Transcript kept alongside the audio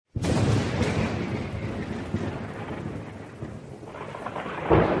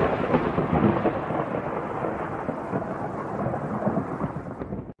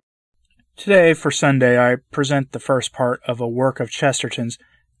Today, for Sunday, I present the first part of a work of Chesterton's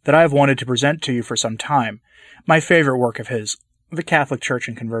that I have wanted to present to you for some time, my favorite work of his, The Catholic Church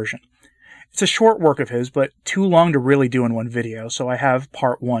and Conversion. It's a short work of his, but too long to really do in one video, so I have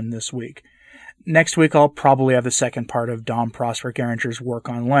part 1 this week. Next week, I'll probably have the second part of Dom Prosper Gueringer's work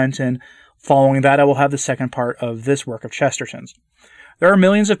on Lent, and following that, I will have the second part of this work of Chesterton's. There are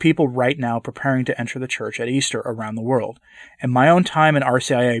millions of people right now preparing to enter the church at Easter around the world, and my own time in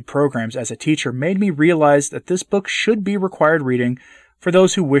RCIA programs as a teacher made me realize that this book should be required reading for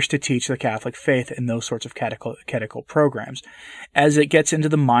those who wish to teach the Catholic faith in those sorts of catechetical programs, as it gets into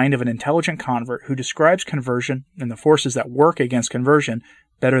the mind of an intelligent convert who describes conversion and the forces that work against conversion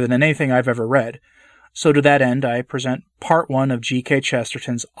better than anything I've ever read. So to that end, I present part 1 of G.K.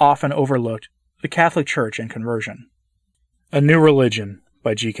 Chesterton's often overlooked The Catholic Church and Conversion. A New Religion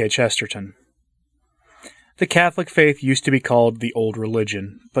by G.K. Chesterton. The Catholic faith used to be called the Old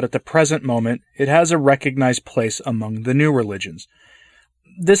Religion, but at the present moment it has a recognized place among the new religions.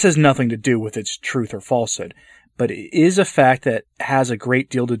 This has nothing to do with its truth or falsehood, but it is a fact that has a great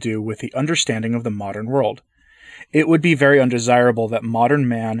deal to do with the understanding of the modern world. It would be very undesirable that modern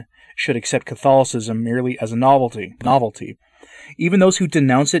man should accept Catholicism merely as a novelty. Even those who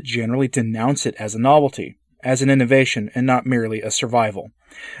denounce it generally denounce it as a novelty, as an innovation, and not merely a survival.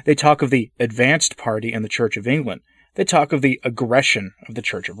 They talk of the advanced party in the Church of England. They talk of the aggression of the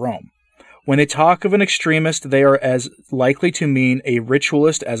Church of Rome. When they talk of an extremist, they are as likely to mean a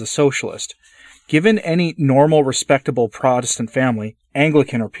ritualist as a socialist. Given any normal, respectable Protestant family,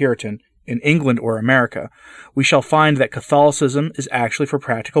 Anglican or Puritan, in England or America, we shall find that Catholicism is actually, for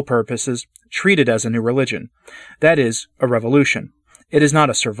practical purposes, treated as a new religion. That is, a revolution. It is not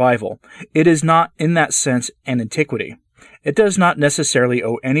a survival. It is not, in that sense, an antiquity. It does not necessarily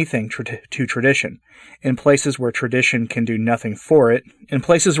owe anything to tradition. In places where tradition can do nothing for it, in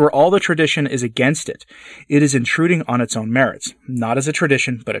places where all the tradition is against it, it is intruding on its own merits, not as a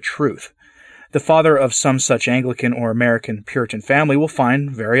tradition, but a truth. The father of some such Anglican or American Puritan family will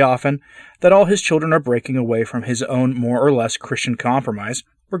find, very often, that all his children are breaking away from his own more or less Christian compromise,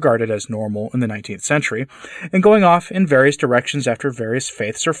 regarded as normal in the 19th century, and going off in various directions after various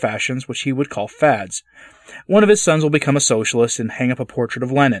faiths or fashions which he would call fads. One of his sons will become a socialist and hang up a portrait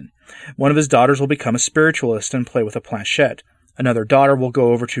of Lenin. One of his daughters will become a spiritualist and play with a planchette. Another daughter will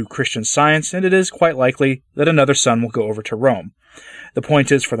go over to Christian Science, and it is quite likely that another son will go over to Rome. The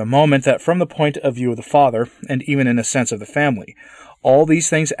point is, for the moment, that from the point of view of the father, and even in a sense of the family, all these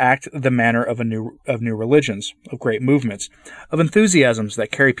things act the manner of new religions, of great movements, of enthusiasms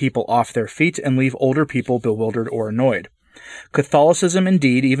that carry people off their feet and leave older people bewildered or annoyed. Catholicism,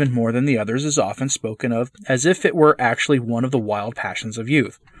 indeed, even more than the others, is often spoken of as if it were actually one of the wild passions of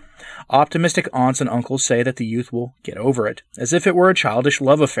youth. Optimistic aunts and uncles say that the youth will get over it, as if it were a childish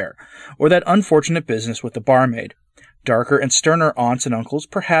love affair, or that unfortunate business with the barmaid. Darker and sterner aunts and uncles,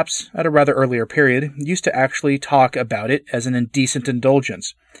 perhaps at a rather earlier period, used to actually talk about it as an indecent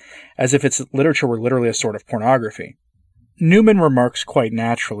indulgence, as if its literature were literally a sort of pornography. Newman remarks quite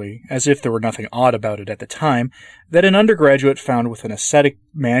naturally, as if there were nothing odd about it at the time, that an undergraduate found with an ascetic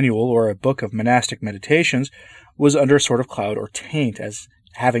manual or a book of monastic meditations was under a sort of cloud or taint, as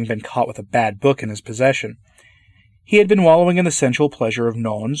having been caught with a bad book in his possession. He had been wallowing in the sensual pleasure of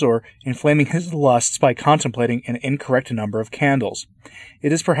nones, or inflaming his lusts by contemplating an incorrect number of candles.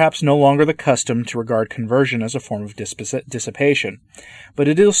 It is perhaps no longer the custom to regard conversion as a form of dissipation, but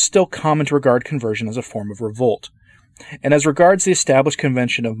it is still common to regard conversion as a form of revolt. And as regards the established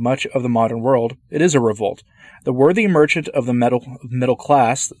convention of much of the modern world, it is a revolt. The worthy merchant of the middle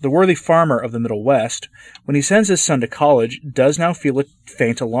class, the worthy farmer of the Middle West, when he sends his son to college, does now feel a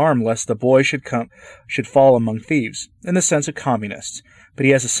faint alarm lest the boy should fall among thieves, in the sense of communists, but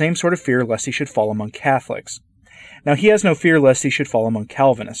he has the same sort of fear lest he should fall among Catholics. Now he has no fear lest he should fall among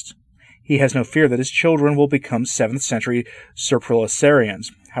Calvinists. He has no fear that his children will become 7th-century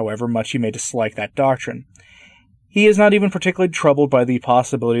Surplicarians, however much he may dislike that doctrine. He is not even particularly troubled by the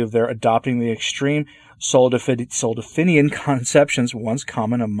possibility of their adopting the extreme Soldifinian conceptions once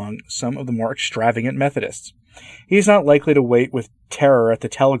common among some of the more extravagant Methodists. He is not likely to wait with terror at the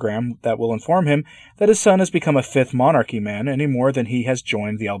telegram that will inform him that his son has become a Fifth Monarchy man any more than he has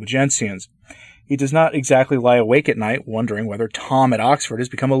joined the Albigensians. He does not exactly lie awake at night wondering whether Tom at Oxford has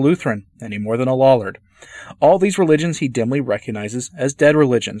become a Lutheran any more than a Lollard. All these religions he dimly recognizes as dead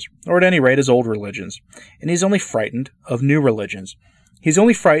religions, or at any rate as old religions, and he is only frightened of new religions. He is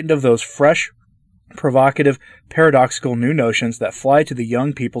only frightened of those fresh, provocative, paradoxical new notions that fly to the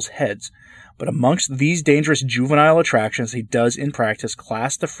young people's heads. But amongst these dangerous juvenile attractions he does in practice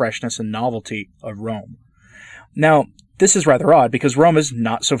class the freshness and novelty of Rome. Now, this is rather odd, because Rome is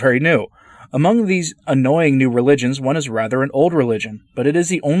not so very new. Among these annoying new religions, one is rather an old religion, but it is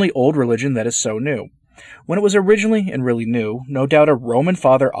the only old religion that is so new. When it was originally and really new, no doubt a Roman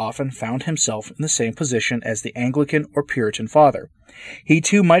father often found himself in the same position as the Anglican or Puritan father. He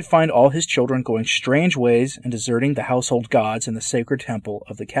too might find all his children going strange ways and deserting the household gods in the sacred temple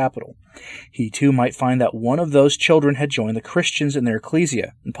of the capital. He too might find that one of those children had joined the Christians in their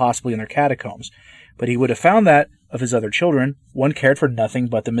ecclesia and possibly in their catacombs. But he would have found that, of his other children, one cared for nothing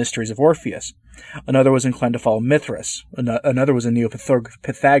but the mysteries of Orpheus. Another was inclined to follow Mithras. Another was a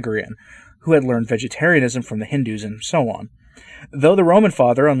Neo-Pythagorean, who had learned vegetarianism from the Hindus, and so on. Though the Roman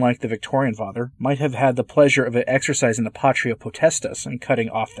father, unlike the Victorian father, might have had the pleasure of exercising the patria potestas and cutting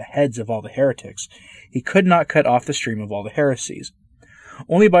off the heads of all the heretics, he could not cut off the stream of all the heresies.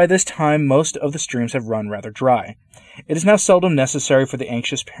 Only by this time most of the streams have run rather dry. It is now seldom necessary for the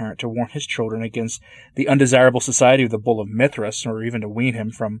anxious parent to warn his children against the undesirable society of the bull of Mithras, or even to wean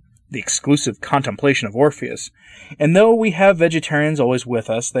him from the exclusive contemplation of Orpheus. And though we have vegetarians always with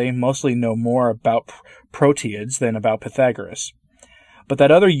us, they mostly know more about Proteads than about Pythagoras. But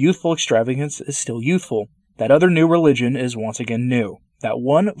that other youthful extravagance is still youthful. That other new religion is once again new. That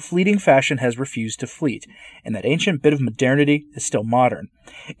one fleeting fashion has refused to fleet, and that ancient bit of modernity is still modern.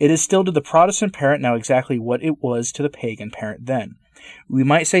 It is still to the Protestant parent now exactly what it was to the pagan parent then. We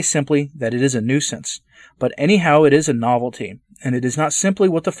might say simply that it is a nuisance, but anyhow it is a novelty, and it is not simply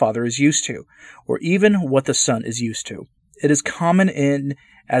what the father is used to, or even what the son is used to. It is common in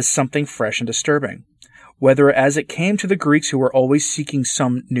as something fresh and disturbing, whether as it came to the Greeks who were always seeking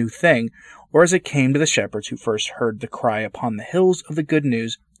some new thing, or as it came to the shepherds who first heard the cry upon the hills of the good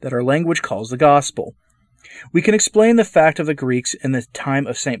news that our language calls the gospel. We can explain the fact of the Greeks in the time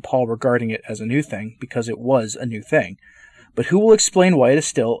of St. Paul regarding it as a new thing, because it was a new thing. But who will explain why it is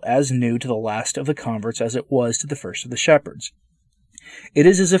still as new to the last of the converts as it was to the first of the shepherds? It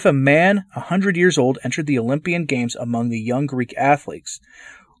is as if a man 100 years old entered the Olympian Games among the young Greek athletes,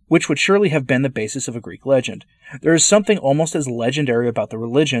 which would surely have been the basis of a Greek legend. There is something almost as legendary about the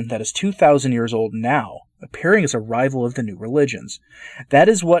religion that is 2,000 years old now, appearing as a rival of the new religions. That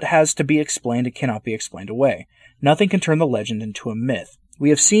is what has to be explained and cannot be explained away. Nothing can turn the legend into a myth. We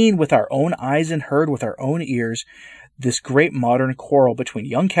have seen with our own eyes and heard with our own ears this great modern quarrel between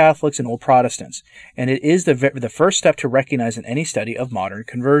young Catholics and old Protestants, and it is the first step to recognize in any study of modern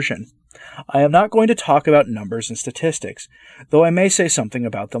conversion. I am not going to talk about numbers and statistics, though I may say something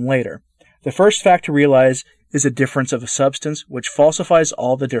about them later. The first fact to realize is a difference of a substance which falsifies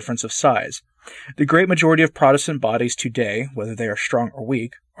all the difference of size. The great majority of Protestant bodies today, whether they are strong or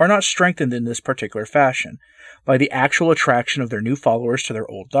weak, are not strengthened in this particular fashion, by the actual attraction of their new followers to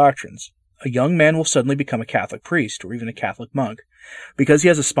their old doctrines. A young man will suddenly become a Catholic priest, or even a Catholic monk, because he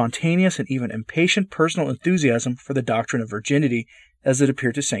has a spontaneous and even impatient personal enthusiasm for the doctrine of virginity as it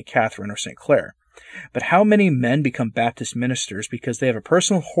appeared to St. Catherine or St. Clare. But how many men become Baptist ministers because they have a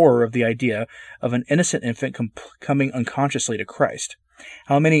personal horror of the idea of an innocent infant coming unconsciously to Christ?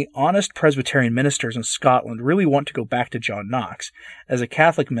 How many honest Presbyterian ministers in Scotland really want to go back to John Knox, as a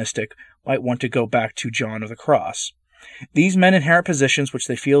Catholic mystic might want to go back to John of the Cross? These men inherit positions which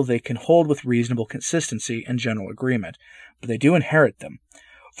they feel they can hold with reasonable consistency and general agreement, but they do inherit them.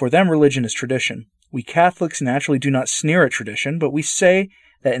 For them religion is tradition. We Catholics naturally do not sneer at tradition, but we say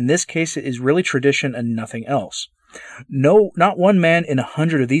that in this case it is really tradition and nothing else. No, not one man in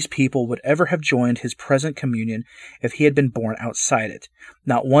 100 of these people would ever have joined his present communion if he had been born outside it.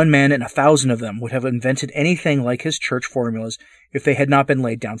 Not one man in 1,000 of them would have invented anything like his church formulas if they had not been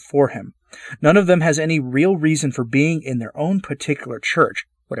laid down for him. None of them has any real reason for being in their own particular church,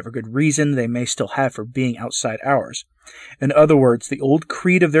 whatever good reason they may still have for being outside ours. In other words, the old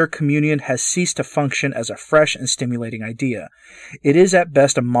creed of their communion has ceased to function as a fresh and stimulating idea. It is at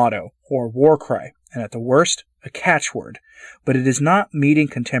best a motto, or war cry, and at the worst, a catchword, but it is not meeting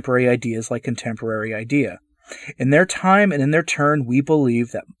contemporary ideas like contemporary idea. In their time and in their turn, we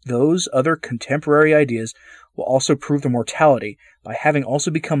believe that those other contemporary ideas will also prove their mortality by having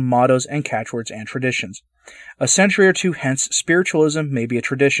also become mottos and catchwords and traditions. A century or two hence, spiritualism may be a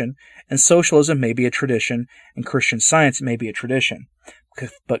tradition, and socialism may be a tradition, and Christian Science may be a tradition.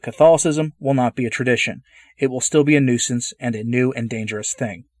 But Catholicism will not be a tradition. It will still be a nuisance and a new and dangerous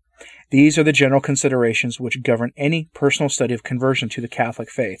thing. These are the general considerations which govern any personal study of conversion to the Catholic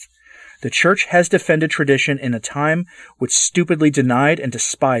faith. The Church has defended tradition in a time which stupidly denied and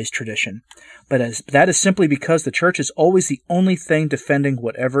despised tradition. But that is simply because the Church is always the only thing defending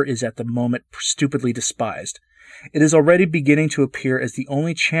whatever is at the moment stupidly despised. It is already beginning to appear as the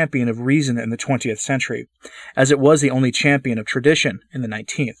only champion of reason in the 20th century, as it was the only champion of tradition in the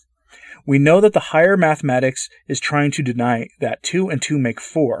 19th. We know that the higher mathematics is trying to deny that 2 and 2 make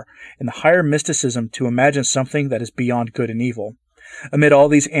 4, and the higher mysticism to imagine something that is beyond good and evil. Amid all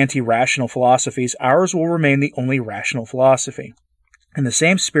these anti-rational philosophies, ours will remain the only rational philosophy. In the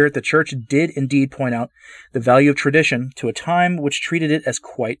same spirit, the Church did indeed point out the value of tradition to a time which treated it as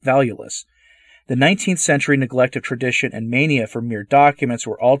quite valueless. The 19th century neglect of tradition and mania for mere documents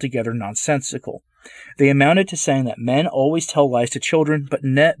were altogether nonsensical. They amounted to saying that men always tell lies to children, but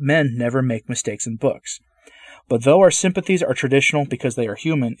men never make mistakes in books. But though our sympathies are traditional because they are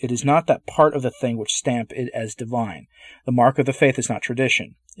human, it is not that part of the thing which stamp it as divine. The mark of the faith is not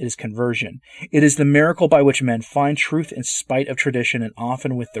tradition. It is conversion. It is the miracle by which men find truth in spite of tradition and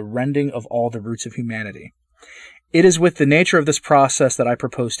often with the rending of all the roots of humanity. It is with the nature of this process that I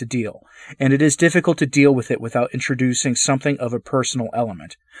propose to deal, and it is difficult to deal with it without introducing something of a personal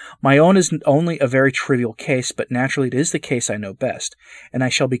element. My own is only a very trivial case, but naturally it is the case I know best, and I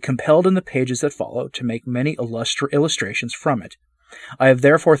shall be compelled in the pages that follow to make many illustrations from it. I have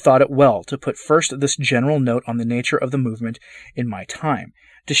therefore thought it well to put first this general note on the nature of the movement in my time,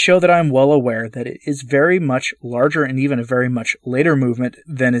 to show that I am well aware that it is very much larger and even a very much later movement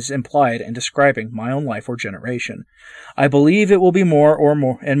than is implied in describing my own life or generation. I believe it will be more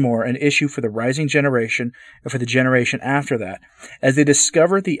an issue for the rising generation and for the generation after that, as they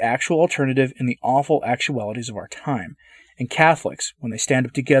discover the actual alternative in the awful actualities of our time. And Catholics, when they stand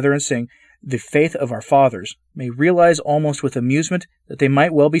up together and sing the faith of our fathers, may realize almost with amusement that they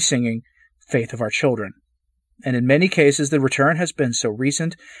might well be singing faith of our children. And in many cases the return has been so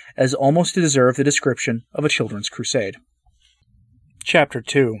recent as almost to deserve the description of a children's crusade. Chapter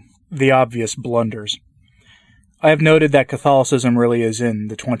 2. The Obvious Blunders. I have noted that Catholicism really is in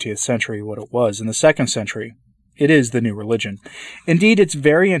the 20th century what it was in the 2nd century. It is the new religion. Indeed, its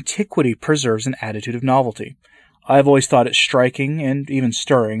very antiquity preserves an attitude of novelty. I have always thought it striking and even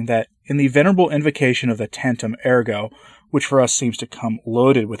stirring that in the venerable invocation of the Tantum Ergo, which for us seems to come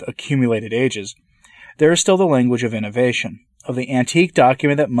loaded with accumulated ages, there is still the language of innovation, of the antique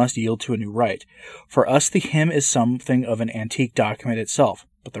document that must yield to a new rite. For us the hymn is something of an antique document itself,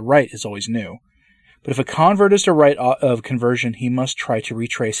 but the rite is always new. But if a convert is to write of conversion, he must try to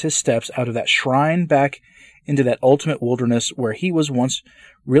retrace his steps out of that shrine back into that ultimate wilderness where he was once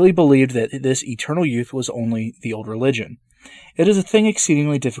really believed that this eternal youth was only the old religion. It is a thing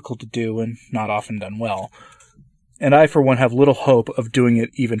exceedingly difficult to do and not often done well, and I for one have little hope of doing it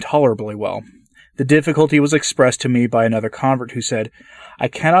even tolerably well. The difficulty was expressed to me by another convert who said, "I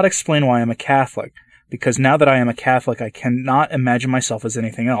cannot explain why I am a Catholic, because now that I am a Catholic I cannot imagine myself as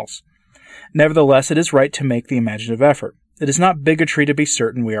anything else." Nevertheless, it is right to make the imaginative effort. It is not bigotry to be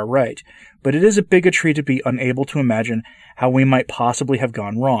certain we are right, but it is a bigotry to be unable to imagine how we might possibly have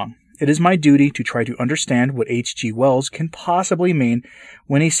gone wrong. It is my duty to try to understand what H.G. Wells can possibly mean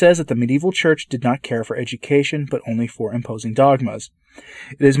when he says that the medieval church did not care for education, but only for imposing dogmas.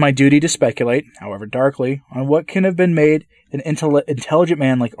 It is my duty to speculate, however darkly, on what can have been made an intelligent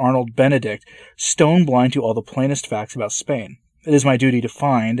man like Arnold Benedict stone blind to all the plainest facts about Spain. It is my duty to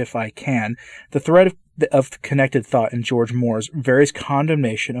find, if I can, the thread of connected thought in George Moore's various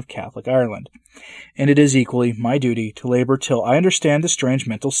condemnation of Catholic Ireland. And it is equally my duty to labor till I understand the strange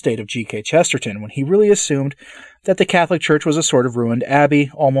mental state of G.K. Chesterton when he really assumed that the Catholic Church was a sort of ruined abbey,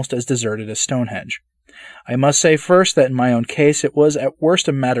 almost as deserted as Stonehenge. I must say first that in my own case it was at worst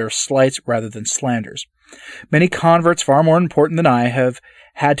a matter of slights rather than slanders. Many converts far more important than I have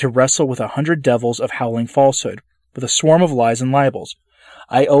had to wrestle with 100 devils of howling falsehood, with a swarm of lies and libels.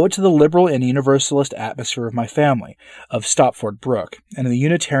 I owe it to the liberal and universalist atmosphere of my family, of Stopford Brooke, and the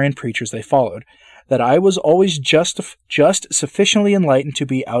Unitarian preachers they followed, that I was always just sufficiently enlightened to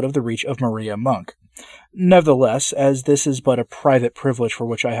be out of the reach of Maria Monk. Nevertheless, as this is but a private privilege for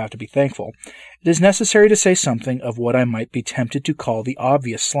which I have to be thankful, it is necessary to say something of what I might be tempted to call the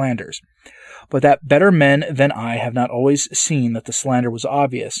obvious slanders. But that better men than I have not always seen that the slander was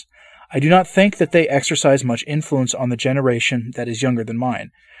obvious. I do not think that they exercise much influence on the generation that is younger than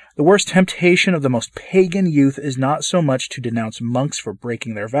mine. The worst temptation of the most pagan youth is not so much to denounce monks for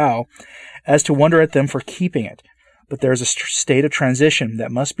breaking their vow, as to wonder at them for keeping it. But there is a state of transition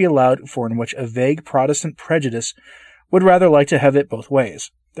that must be allowed for in which a vague Protestant prejudice would rather like to have it both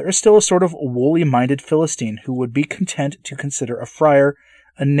ways. There is still a sort of woolly-minded Philistine who would be content to consider a friar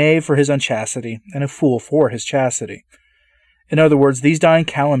a knave for his unchastity and a fool for his chastity. In other words, these dying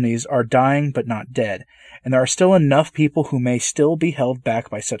calumnies are dying but not dead, and there are still enough people who may still be held back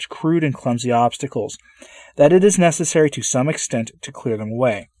by such crude and clumsy obstacles that it is necessary to some extent to clear them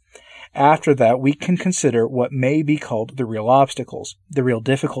away. After that, we can consider what may be called the real obstacles, the real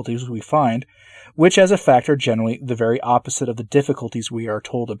difficulties we find, which as a fact are generally the very opposite of the difficulties we are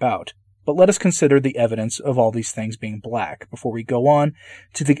told about. But let us consider the evidence of all these things being black before we go on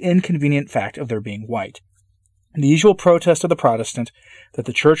to the inconvenient fact of their being white. The usual protest of the Protestant, that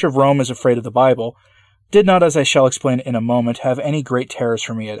the Church of Rome is afraid of the Bible, did not, as I shall explain in a moment, have any great terrors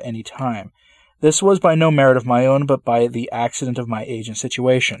for me at any time. This was by no merit of my own, but by the accident of my age and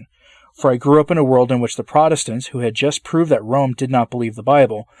situation. For I grew up in a world in which the Protestants, who had just proved that Rome did not believe the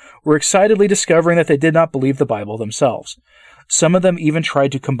Bible, were excitedly discovering that they did not believe the Bible themselves. Some of them even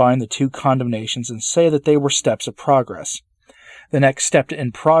tried to combine the two condemnations and say that they were steps of progress. The next step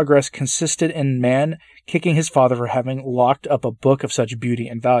in progress consisted in man kicking his father for having locked up a book of such beauty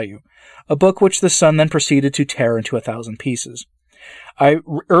and value, a book which the son then proceeded to tear into 1,000 pieces. I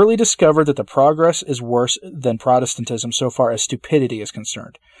early discovered that the progress is worse than Protestantism so far as stupidity is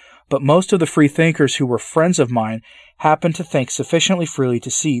concerned, but most of the free thinkers who were friends of mine happened to think sufficiently freely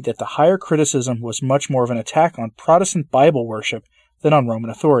to see that the higher criticism was much more of an attack on Protestant Bible worship than on Roman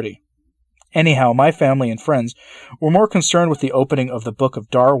authority. Anyhow, my family and friends were more concerned with the opening of the book of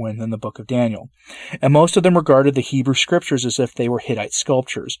Darwin than the book of Daniel, and most of them regarded the Hebrew Scriptures as if they were Hittite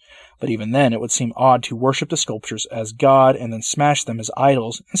sculptures. But even then, it would seem odd to worship the sculptures as God and then smash them as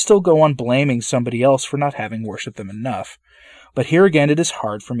idols and still go on blaming somebody else for not having worshipped them enough. But here again it is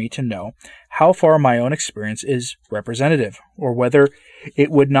hard for me to know how far my own experience is representative, or whether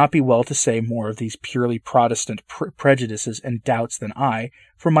it would not be well to say more of these purely Protestant prejudices and doubts than I,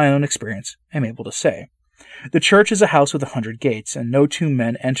 from my own experience, am able to say. The church is a house with 100 gates, and no two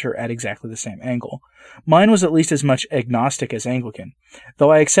men enter at exactly the same angle. Mine was at least as much agnostic as Anglican,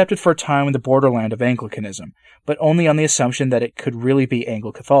 though I accepted for a time the borderland of Anglicanism, but only on the assumption that it could really be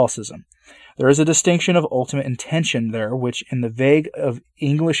Anglo-Catholicism. There is a distinction of ultimate intention there which in the vague of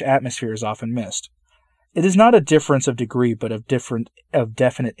English atmosphere is often missed. It is not a difference of degree, but of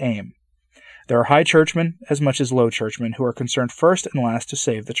definite aim. There are high churchmen as much as low churchmen who are concerned first and last to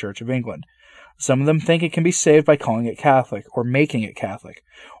save the Church of England. Some of them think it can be saved by calling it Catholic, or making it Catholic,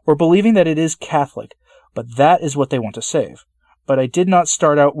 or believing that it is Catholic, but that is what they want to save. But I did not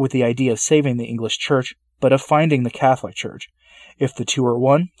start out with the idea of saving the English Church, but of finding the Catholic Church. If the two are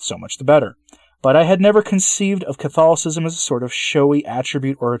one, so much the better. But I had never conceived of Catholicism as a sort of showy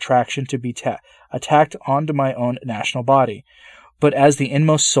attribute or attraction to be attacked onto my own national body, but as the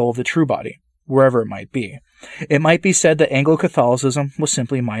inmost soul of the true body, wherever it might be. It might be said that Anglo-Catholicism was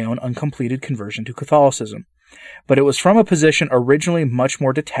simply my own uncompleted conversion to Catholicism, but it was from a position originally much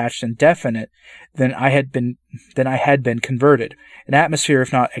more detached and definite than I had been converted, an atmosphere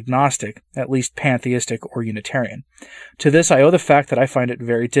if not agnostic, at least pantheistic or Unitarian. To this I owe the fact that I find it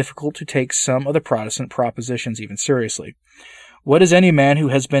very difficult to take some of the Protestant propositions even seriously. What is any man who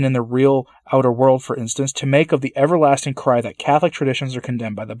has been in the real outer world, for instance, to make of the everlasting cry that Catholic traditions are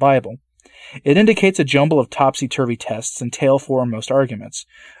condemned by the Bible? It indicates a jumble of topsy-turvy tests and tail-foremost arguments,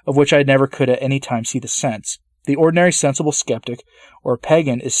 of which I never could at any time see the sense. The ordinary sensible skeptic or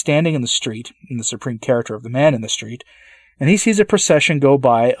pagan is standing in the street, in the supreme character of the man in the street, and he sees a procession go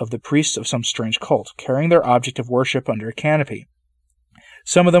by of the priests of some strange cult, carrying their object of worship under a canopy.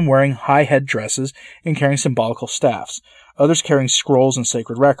 Some of them wearing high head dresses and carrying symbolical staffs, others carrying scrolls and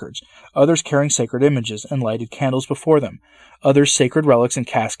sacred records, others carrying sacred images and lighted candles before them, others sacred relics in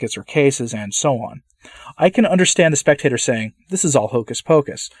caskets or cases, and so on. I can understand the spectator saying, "This is all hocus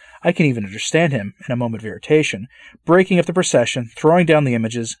pocus." I can even understand him, in a moment of irritation, breaking up the procession, throwing down the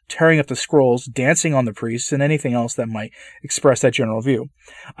images, tearing up the scrolls, dancing on the priests, and anything else that might express that general view.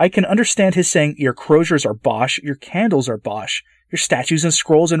 I can understand his saying, "Your croziers are bosh, your candles are bosh, your statues and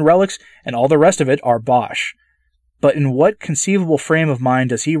scrolls and relics, and all the rest of it are bosh." But in what conceivable frame of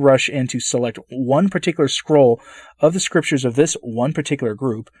mind does he rush in to select one particular scroll of the scriptures of this one particular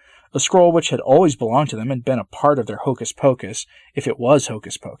group, a scroll which had always belonged to them and been a part of their hocus pocus, if it was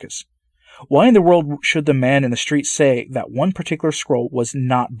hocus pocus? Why in the world should the man in the street say that one particular scroll was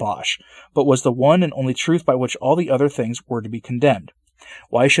not bosh, but was the one and only truth by which all the other things were to be condemned?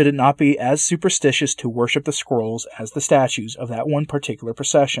 Why should it not be as superstitious to worship the scrolls as the statues of that one particular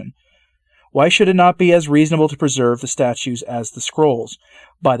procession? Why should it not be as reasonable to preserve the statues as the scrolls,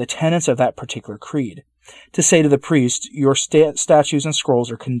 by the tenets of that particular creed? To say to the priest, "Your statues and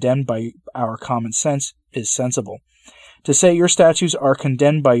scrolls are condemned by our common sense," is sensible. To say your statues are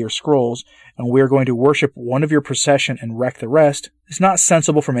condemned by your scrolls, and we are going to worship one of your procession and wreck the rest, is not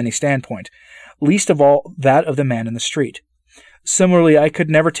sensible from any standpoint, least of all that of the man in the street. Similarly, I could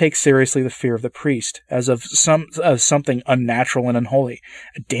never take seriously the fear of the priest, as of something unnatural and unholy,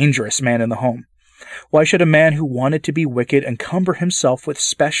 a dangerous man in the home. Why should a man who wanted to be wicked encumber himself with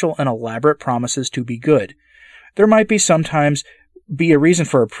special and elaborate promises to be good? There might sometimes be a reason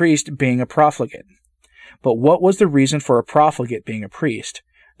for a priest being a profligate. But what was the reason for a profligate being a priest?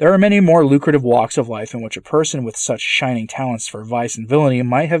 There are many more lucrative walks of life in which a person with such shining talents for vice and villainy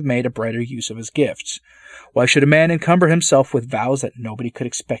might have made a brighter use of his gifts. Why should a man encumber himself with vows that nobody could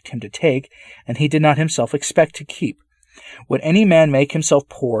expect him to take, and he did not himself expect to keep? Would any man make himself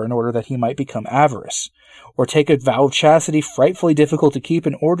poor in order that he might become avarice, or take a vow of chastity frightfully difficult to keep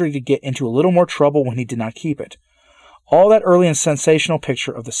in order to get into a little more trouble when he did not keep it? All that early and sensational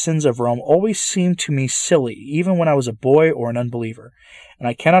picture of the sins of Rome always seemed to me silly, even when I was a boy or an unbeliever, and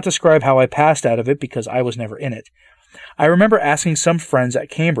I cannot describe how I passed out of it because I was never in it. I remember asking some friends at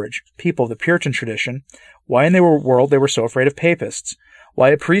Cambridge, people of the Puritan tradition, why in the world they were so afraid of papists, why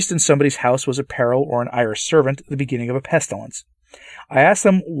a priest in somebody's house was a peril or an Irish servant at the beginning of a pestilence. I asked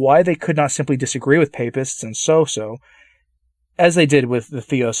them why they could not simply disagree with papists and so, as they did with the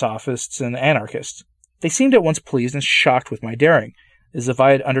theosophists and anarchists. They seemed at once pleased and shocked with my daring, as if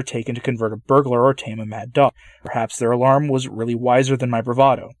I had undertaken to convert a burglar or tame a mad dog. Perhaps their alarm was really wiser than my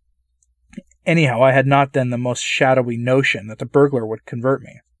bravado. Anyhow, I had not then the most shadowy notion that the burglar would convert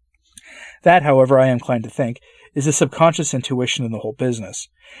me. That, however, I am inclined to think, is a subconscious intuition in the whole business.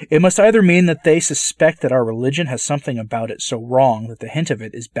 It must either mean that they suspect that our religion has something about it so wrong that the hint of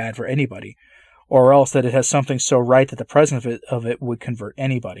it is bad for anybody, or else that it has something so right that the presence of it would convert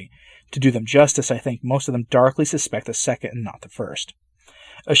anybody. To do them justice, I think most of them darkly suspect the second and not the first.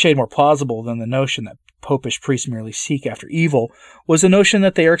 A shade more plausible than the notion that popish priests merely seek after evil was the notion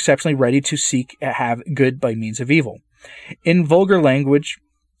that they are exceptionally ready to have good by means of evil. In vulgar language,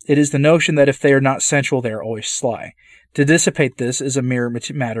 it is the notion that if they are not sensual, they are always sly. To dissipate this is a mere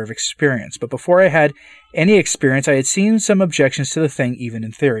matter of experience, but before I had any experience, I had seen some objections to the thing even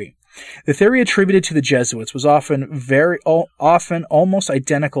in theory. The theory attributed to the Jesuits was often almost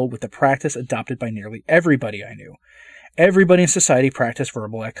identical with the practice adopted by nearly everybody I knew. Everybody in society practiced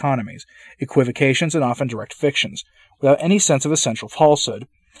verbal economies, equivocations, and often direct fictions, without any sense of essential falsehood.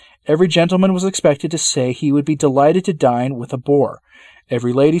 Every gentleman was expected to say he would be delighted to dine with a bore.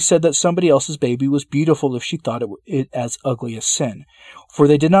 Every lady said that somebody else's baby was beautiful if she thought it as ugly as sin, for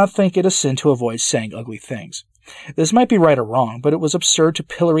they did not think it a sin to avoid saying ugly things. This might be right or wrong, but it was absurd to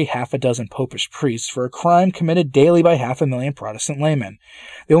pillory 6 popish priests for a crime committed daily by 500,000 Protestant laymen.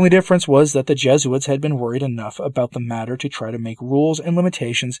 The only difference was that the Jesuits had been worried enough about the matter to try to make rules and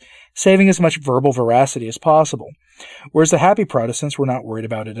limitations, saving as much verbal veracity as possible, whereas the happy Protestants were not worried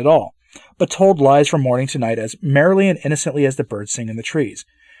about it at all, but told lies from morning to night as merrily and innocently as the birds sing in the trees.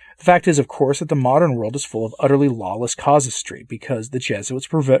 The fact is, of course, that the modern world is full of utterly lawless casuistry, because the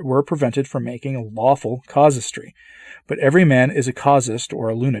Jesuits were prevented from making a lawful casuistry. But every man is a casuist or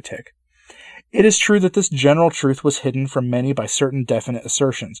a lunatic. It is true that this general truth was hidden from many by certain definite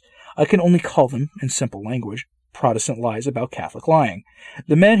assertions. I can only call them, in simple language, Protestant lies about Catholic lying.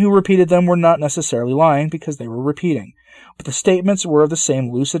 The men who repeated them were not necessarily lying because they were repeating, but the statements were of the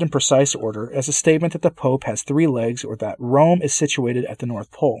same lucid and precise order as the statement that the Pope has 3 legs or that Rome is situated at the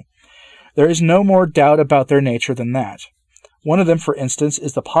North Pole. There is no more doubt about their nature than that. One of them, for instance,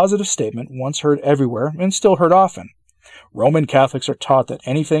 is the positive statement, once heard everywhere and still heard often. Roman Catholics are taught that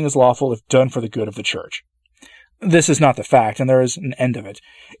anything is lawful if done for the good of the Church. This is not the fact, and there is an end of it.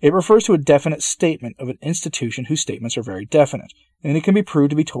 It refers to a definite statement of an institution whose statements are very definite, and it can be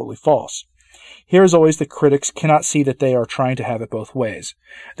proved to be totally false. Here, as always, the critics cannot see that they are trying to have it both ways.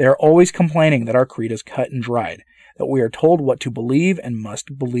 They are always complaining that our creed is cut and dried, that we are told what to believe and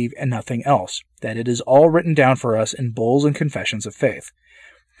must believe and nothing else, that it is all written down for us in bulls and confessions of faith.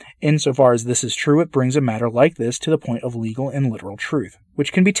 Insofar as this is true, it brings a matter like this to the point of legal and literal truth,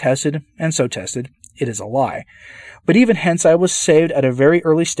 which can be tested, and so tested, it is a lie. But even hence I was saved at a very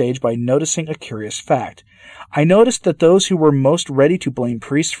early stage by noticing a curious fact. I noticed that those who were most ready to blame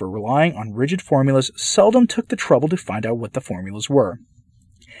priests for relying on rigid formulas seldom took the trouble to find out what the formulas were.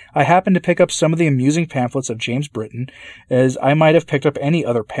 I happened to pick up some of the amusing pamphlets of James Britton, as I might have picked up any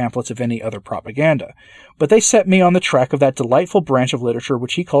other pamphlets of any other propaganda, but they set me on the track of that delightful branch of literature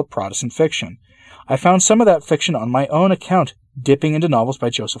which he called Protestant fiction. I found some of that fiction on my own account, dipping into novels by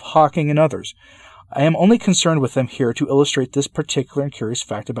Joseph Hocking and others. I am only concerned with them here to illustrate this particular and curious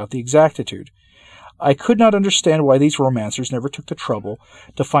fact about the exactitude. I could not understand why these romancers never took the trouble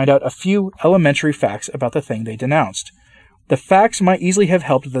to find out a few elementary facts about the thing they denounced. The facts might easily have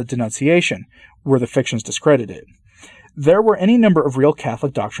helped the denunciation, were the fictions discredited. There were any number of real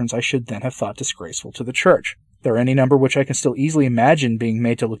Catholic doctrines I should then have thought disgraceful to the Church. There are any number which I can still easily imagine being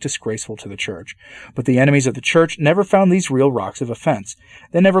made to look disgraceful to the Church. But the enemies of the Church never found these real rocks of offense.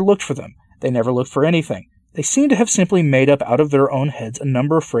 They never looked for them, They never looked for anything. They seem to have simply made up out of their own heads a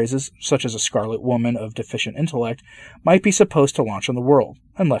number of phrases such as a scarlet woman of deficient intellect might be supposed to launch on the world,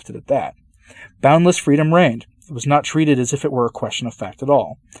 and left it at that. Boundless freedom reigned. It was not treated as if it were a question of fact at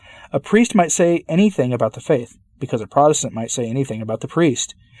all. A priest might say anything about the faith, because a Protestant might say anything about the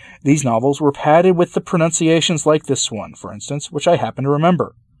priest. These novels were padded with the pronunciations like this one, for instance, which I happen to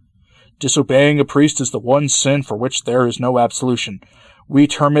remember. Disobeying a priest is the one sin for which there is no absolution. We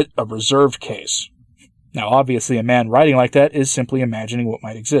term it a reserved case. Now, obviously, a man writing like that is simply imagining what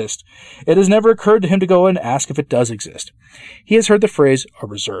might exist. It has never occurred to him to go and ask if it does exist. He has heard the phrase, a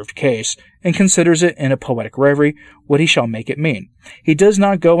reserved case, and considers it, in a poetic reverie, what he shall make it mean. He does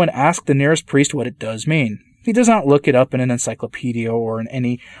not go and ask the nearest priest what it does mean. He does not look it up in an encyclopedia or in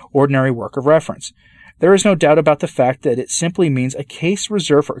any ordinary work of reference. There is no doubt about the fact that it simply means a case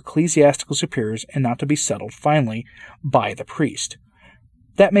reserved for ecclesiastical superiors and not to be settled finally by the priest.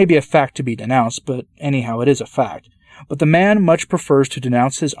 That may be a fact to be denounced, but anyhow it is a fact. But the man much prefers to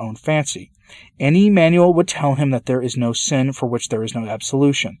denounce his own fancy. Any manual would tell him that there is no sin for which there is no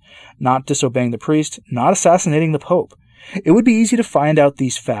absolution, not disobeying the priest, not assassinating the Pope. It would be easy to find out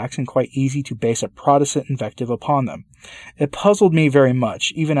these facts and quite easy to base a Protestant invective upon them. It puzzled me very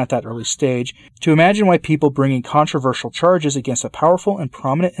much, even at that early stage, to imagine why people bringing controversial charges against a powerful and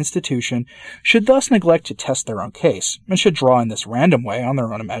prominent institution should thus neglect to test their own case, and should draw in this random way on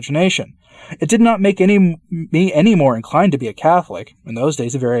their own imagination. It did not make me any more inclined to be a Catholic. In those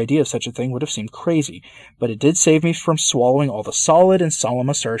days, the very idea of such a thing would have seemed crazy, but it did save me from swallowing all the solid and solemn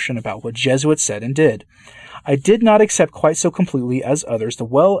assertion about what Jesuits said and did. I did not accept quite so completely as others the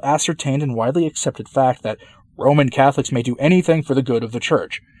well-ascertained and widely accepted fact that Roman Catholics may do anything for the good of the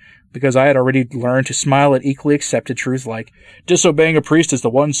Church, because I had already learned to smile at equally accepted truths like, disobeying a priest is the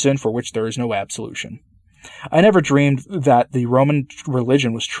one sin for which there is no absolution. I never dreamed that the Roman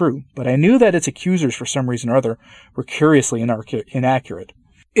religion was true, but I knew that its accusers, for some reason or other, were curiously inaccurate.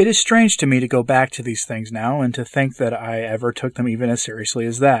 It is strange to me to go back to these things now and to think that I ever took them even as seriously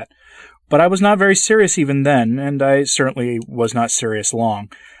as that. But I was not very serious even then, and I certainly was not serious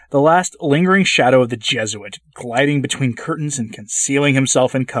long. The last lingering shadow of the Jesuit, gliding between curtains and concealing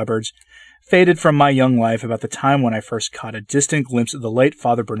himself in cupboards, faded from my young life about the time when I first caught a distant glimpse of the late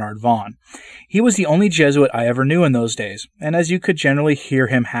Father Bernard Vaughan. He was the only Jesuit I ever knew in those days, and as you could generally hear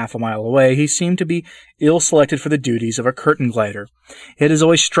him half a mile away, he seemed to be ill-selected for the duties of a curtain glider. It has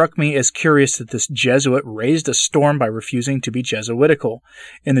always struck me as curious that this Jesuit raised a storm by refusing to be Jesuitical,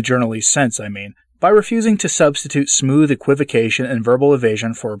 in the journalese sense, I mean, by refusing to substitute smooth equivocation and verbal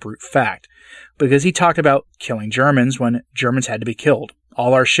evasion for a brute fact, because he talked about killing Germans when Germans had to be killed.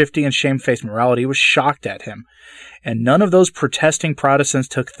 All our shifty and shamefaced morality was shocked at him, and none of those protesting Protestants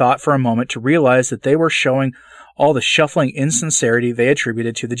took thought for a moment to realize that they were showing all the shuffling insincerity they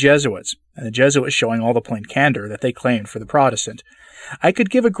attributed to the Jesuits, and the Jesuits showing all the plain candor that they claimed for the Protestant. I could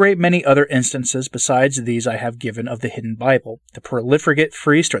give a great many other instances besides these I have given of the hidden Bible, the profligate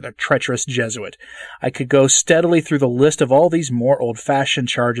priest, or the treacherous Jesuit. I could go steadily through the list of all these more old-fashioned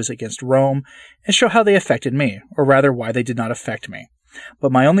charges against Rome, and show how they affected me, or rather why they did not affect me.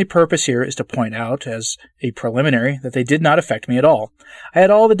 But my only purpose here is to point out, as a preliminary, that they did not affect me at all. I had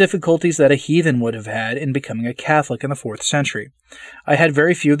all the difficulties that a heathen would have had in becoming a Catholic in the 4th century. I had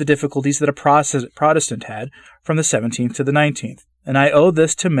very few of the difficulties that a Protestant had from the 17th to the 19th. And I owe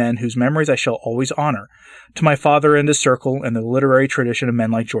this to men whose memories I shall always honor, to my father and his circle and the literary tradition of men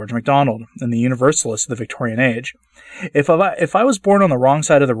like George MacDonald and the Universalists of the Victorian age. If I was born on the wrong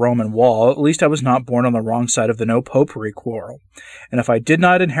side of the Roman wall, at least I was not born on the wrong side of the no-popery quarrel. And if I did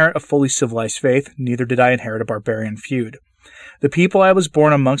not inherit a fully civilized faith, neither did I inherit a barbarian feud. The people I was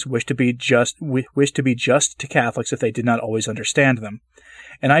born amongst wished to be just to Catholics if they did not always understand them.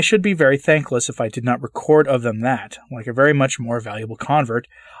 And I should be very thankless if I did not record of them that, like a very much more valuable convert,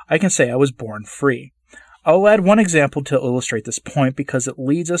 I can say I was born free. I will add one example to illustrate this point because it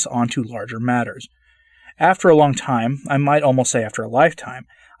leads us on to larger matters. After a long time, I might almost say after a lifetime,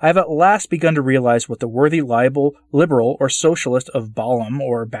 I have at last begun to realize what the worthy liberal or socialist of Balaam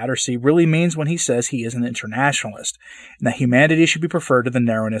or Battersea really means when he says he is an internationalist, and that humanity should be preferred to the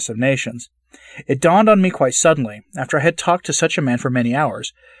narrowness of nations. It dawned on me quite suddenly, after I had talked to such a man for many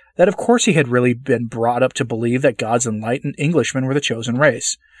hours, that of course he had really been brought up to believe that God's enlightened Englishmen were the chosen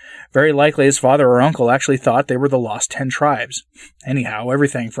race. Very likely his father or uncle actually thought they were the lost 10 tribes. Anyhow,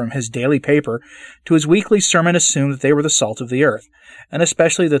 everything from his daily paper to his weekly sermon assumed that they were the salt of the earth, and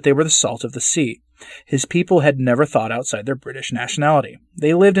especially that they were the salt of the sea. His people had never thought outside their British nationality.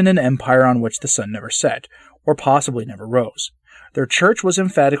 They lived in an empire on which the sun never set, or possibly never rose. Their church was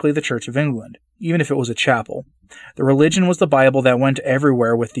emphatically the Church of England. even if it was a chapel. The religion was the Bible that went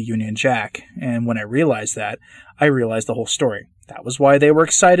everywhere with the Union Jack, and when I realized that, I realized the whole story. That was why they were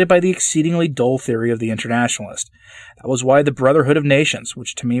excited by the exceedingly dull theory of the Internationalist. That was why the Brotherhood of Nations,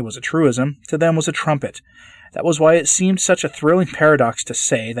 which to me was a truism, to them was a trumpet. That was why it seemed such a thrilling paradox to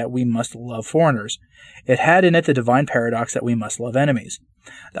say that we must love foreigners. It had in it the divine paradox that we must love enemies.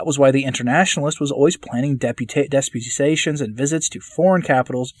 That was why the Internationalist was always planning deputations and visits to foreign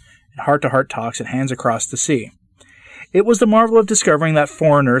capitals and heart-to-heart talks and hands across the sea. It was the marvel of discovering that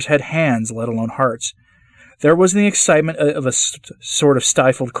foreigners had hands, let alone hearts. There was the excitement of a sort of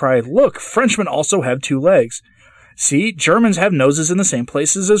stifled cry, "Look, Frenchmen also have 2 legs. See, Germans have noses in the same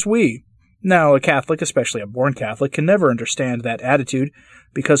places as we." Now, a Catholic, especially a born Catholic, can never understand that attitude,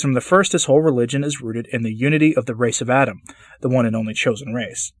 because from the first his whole religion is rooted in the unity of the race of Adam, the one and only chosen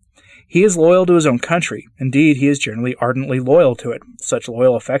race. He is loyal to his own country. Indeed, he is generally ardently loyal to it, such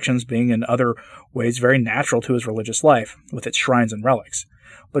loyal affections being in other ways very natural to his religious life, with its shrines and relics.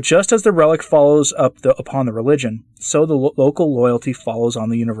 But just as the relic follows upon the religion, so the local loyalty follows on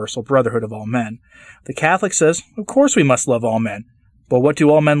the universal brotherhood of all men. The Catholic says, of course we must love all men. But what do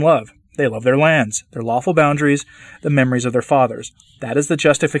all men love? They love their lands, their lawful boundaries, the memories of their fathers. That is the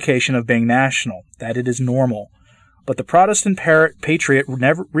justification of being national, that it is normal. But the Protestant patriot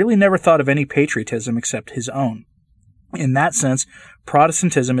never thought of any patriotism except his own. In that sense,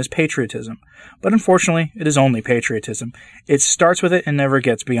 Protestantism is patriotism. But unfortunately, it is only patriotism. It starts with it and never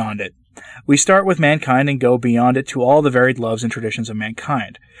gets beyond it. We start with mankind and go beyond it to all the varied loves and traditions of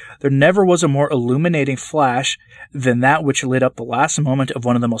mankind. There never was a more illuminating flash than that which lit up the last moment of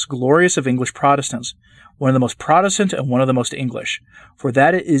one of the most glorious of English Protestants, one of the most Protestant and one of the most English. For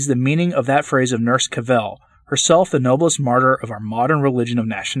that is the meaning of that phrase of Nurse Cavell, herself the noblest martyr of our modern religion of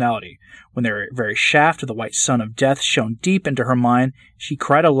nationality. When the very shaft of the white sun of death shone deep into her mind, she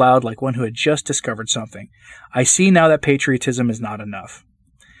cried aloud like one who had just discovered something. I see now that patriotism is not enough.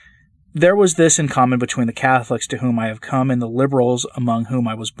 There was this in common between the Catholics to whom I have come and the liberals among whom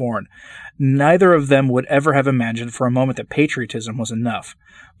I was born. Neither of them would ever have imagined for a moment that patriotism was enough,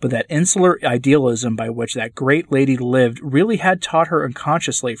 but that insular idealism by which that great lady lived really had taught her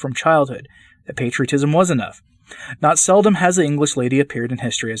unconsciously from childhood that patriotism was enough. Not seldom has the English lady appeared in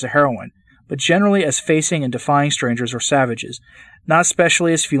history as a heroine, but generally as facing and defying strangers or savages, not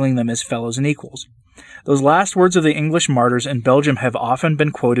especially as feeling them as fellows and equals. Those last words of the English martyrs in Belgium have often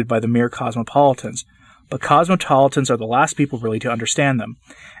been quoted by the mere cosmopolitans, but cosmopolitans are the last people really to understand them.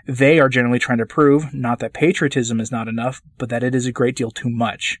 They are generally trying to prove, not that patriotism is not enough, but that it is a great deal too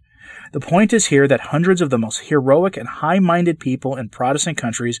much. The point is here that hundreds of the most heroic and high-minded people in Protestant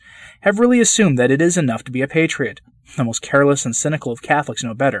countries have really assumed that it is enough to be a patriot. The most careless and cynical of Catholics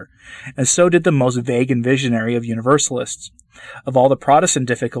know better, and so did the most vague and visionary of Universalists. Of all the Protestant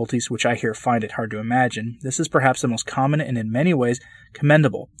difficulties which I here find it hard to imagine, this is perhaps the most common and in many ways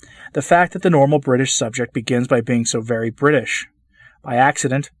commendable. The fact that the normal British subject begins by being so very British. By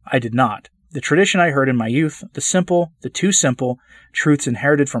accident, I did not. The tradition I heard in my youth, the too simple, truths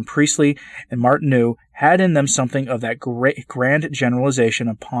inherited from Priestley and Martineau had in them something of that grand generalization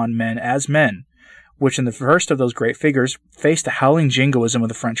upon men as men, which in the first of those great figures faced the howling jingoism of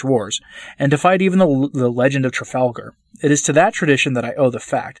the French wars, and defied even the legend of Trafalgar. It is to that tradition that I owe the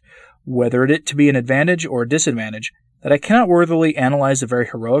fact, whether it to be an advantage or a disadvantage, that I cannot worthily analyze the very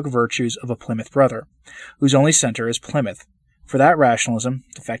heroic virtues of a Plymouth Brother, whose only center is Plymouth. For that rationalism,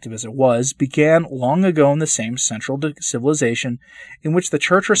 defective as it was, began long ago in the same central civilization in which the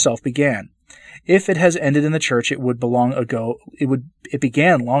Church herself began. If it has ended in the Church, it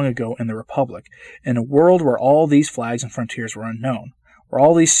began long ago in the Republic, in a world where all these flags and frontiers were unknown, where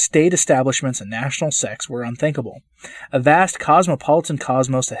all these state establishments and national sects were unthinkable. A vast cosmopolitan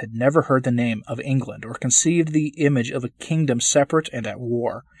cosmos that had never heard the name of England or conceived the image of a kingdom separate and at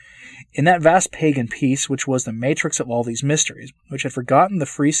war. In that vast pagan peace, which was the matrix of all these mysteries, which had forgotten the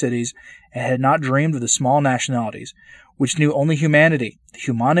free cities and had not dreamed of the small nationalities, which knew only humanity, the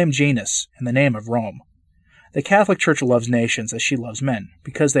humanum genus, and the name of Rome. The Catholic Church loves nations as she loves men,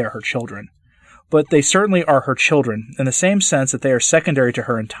 because they are her children. But they certainly are her children, in the same sense that they are secondary to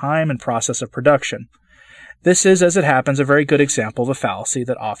her in time and process of production. This is, as it happens, a very good example of a fallacy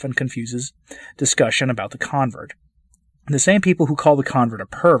that often confuses discussion about the convert. The same people who call the convert a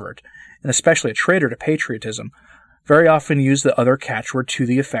pervert, and especially a traitor to patriotism, very often use the other catchword to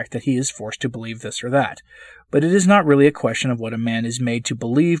the effect that he is forced to believe this or that. But it is not really a question of what a man is made to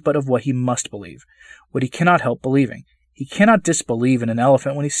believe, but of what he must believe, what he cannot help believing. He cannot disbelieve in an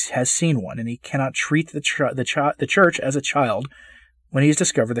elephant when he has seen one, and he cannot treat the Church as a child when he has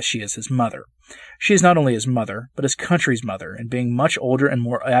discovered that she is his mother. She is not only his mother, but his country's mother, and being much older and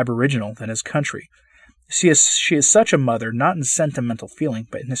more aboriginal than his country. She is such a mother not in sentimental feeling,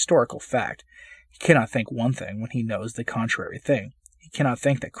 but in historical fact. He cannot think one thing when he knows the contrary thing. He cannot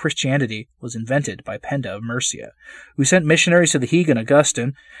think that Christianity was invented by Penda of Mercia, who sent missionaries to the Heathen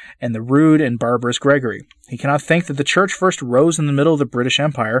Augustine and the rude and barbarous Gregory. He cannot think that the Church first rose in the middle of the British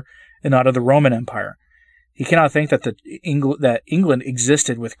Empire and not of the Roman Empire. He cannot think that England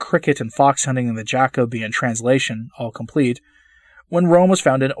existed with cricket and fox hunting and the Jacobean translation all complete when Rome was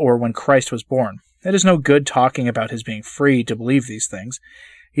founded or when Christ was born. It is no good talking about his being free to believe these things.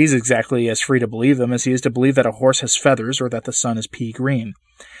 He's exactly as free to believe them as he is to believe that a horse has feathers or that the sun is pea green.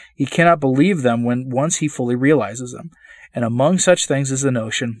 He cannot believe them when once he fully realizes them. And among such things is the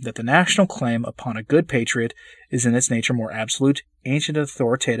notion that the national claim upon a good patriot is in its nature more absolute, ancient, and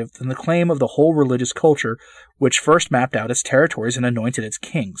authoritative than the claim of the whole religious culture which first mapped out its territories and anointed its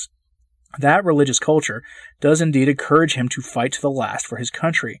kings. That religious culture does indeed encourage him to fight to the last for his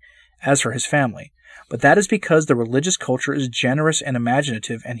country, as for his family. But that is because the religious culture is generous and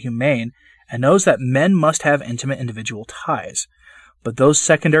imaginative and humane, and knows that men must have intimate individual ties. But those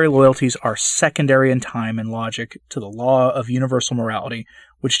secondary loyalties are secondary in time and logic to the law of universal morality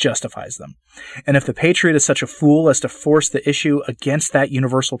which justifies them. And if the patriot is such a fool as to force the issue against that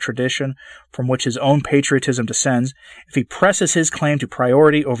universal tradition from which his own patriotism descends, if he presses his claim to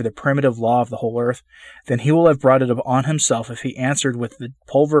priority over the primitive law of the whole earth, then he will have brought it on himself if he answered with the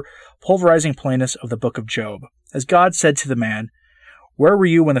pulverizing plainness of the book of Job. As God said to the man, "Where were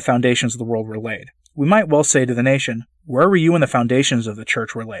you when the foundations of the world were laid?" We might well say to the nation, "Where were you when the foundations of the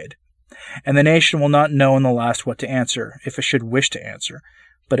church were laid?" And the nation will not know in the last what to answer, if it should wish to answer,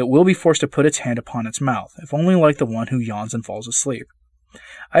 but it will be forced to put its hand upon its mouth, if only like the one who yawns and falls asleep.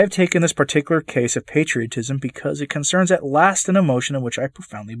 I have taken this particular case of patriotism because it concerns at last an emotion in which I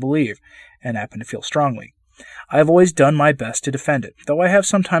profoundly believe, and happen to feel strongly. I have always done my best to defend it, though I have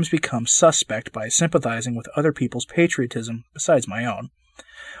sometimes become suspect by sympathizing with other people's patriotism besides my own.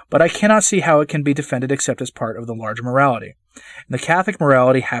 But I cannot see how it can be defended except as part of the large morality. And the Catholic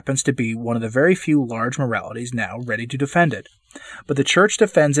morality happens to be one of the very few large moralities now ready to defend it. But the Church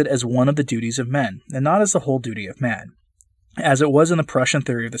defends it as one of the duties of men, and not as the whole duty of man, as it was in the Prussian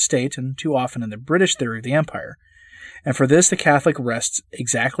theory of the state, and too often in the British theory of the empire. And for this the Catholic rests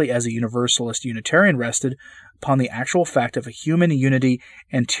exactly as a Universalist Unitarian rested upon the actual fact of a human unity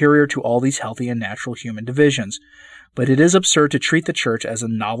anterior to all these healthy and natural human divisions. But it is absurd to treat the Church as a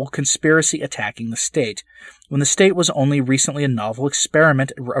novel conspiracy attacking the state, when the state was only recently a novel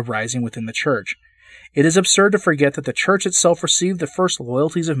experiment arising within the Church. It is absurd to forget that the Church itself received the first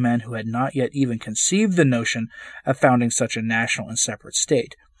loyalties of men who had not yet even conceived the notion of founding such a national and separate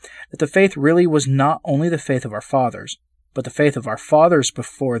state, that the faith really was not only the faith of our fathers, but the faith of our fathers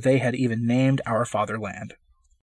before they had even named our fatherland.